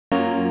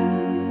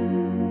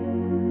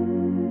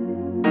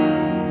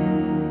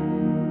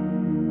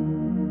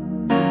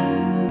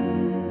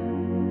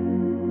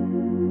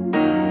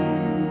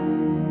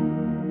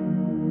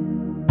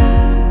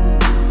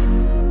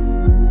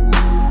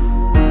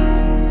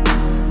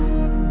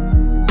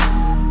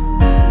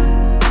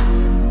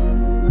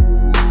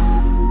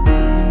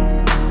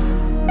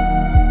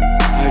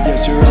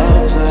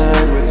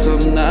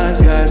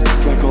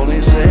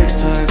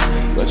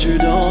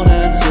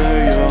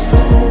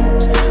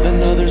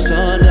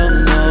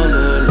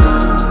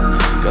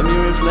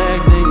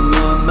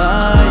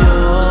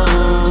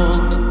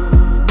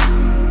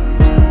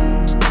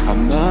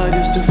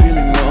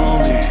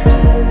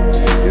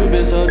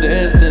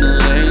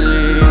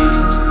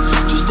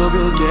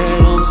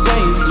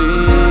safely.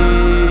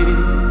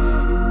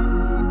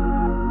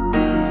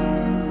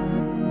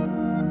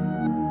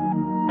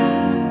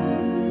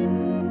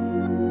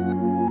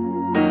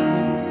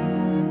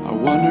 I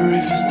wonder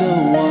if you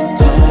still want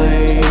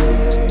time,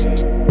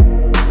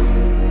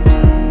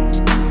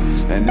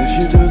 and if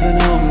you do, then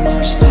how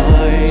much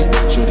time?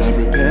 Should I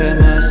prepare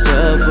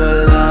myself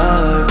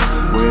alive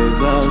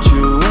without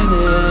you in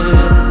it?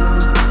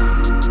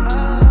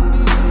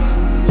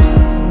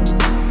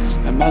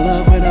 And my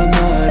love when I'm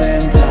not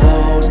in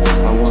doubt,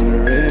 I wonder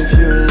if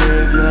you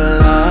live your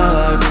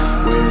life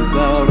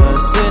without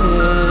us in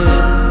it.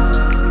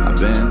 I've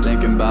been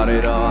thinking about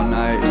it all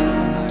night,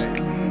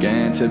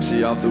 getting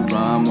tipsy off the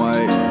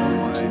runway.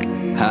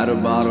 Had a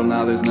bottle,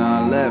 now there's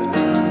none left.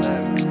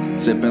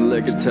 Sipping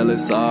liquor till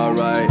it's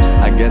alright.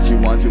 I guess you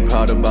weren't too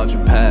proud about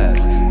your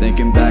past,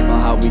 thinking back on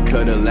how we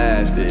could've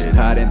lasted.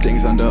 Hiding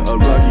things under a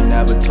rug, you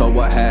never told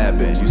what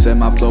happened. You said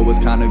my flow was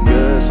kinda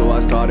good, so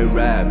I started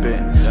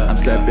rapping. I'm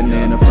stepping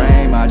in a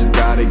frame, I just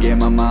gotta get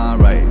my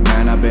mind right.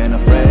 Man, I've been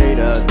afraid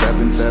of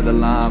stepping to the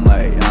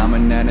limelight. I'm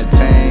an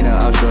entertainer,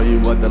 I'll show you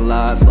what the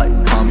life's like.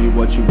 Call me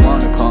what you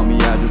wanna call me,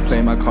 I just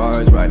play my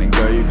cards right. And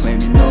girl, you claim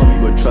you know me,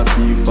 but trust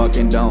me, you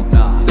fucking don't.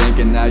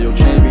 Thinking now you'll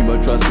change me,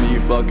 but trust me, you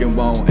fucking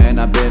won't. And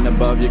I've been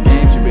above your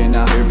games, you've been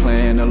out here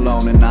playing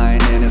alone. And I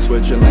ain't in and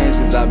switching lanes,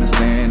 cause I've been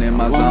staying in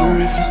my zone. I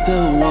wonder if you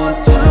still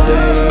want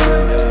time,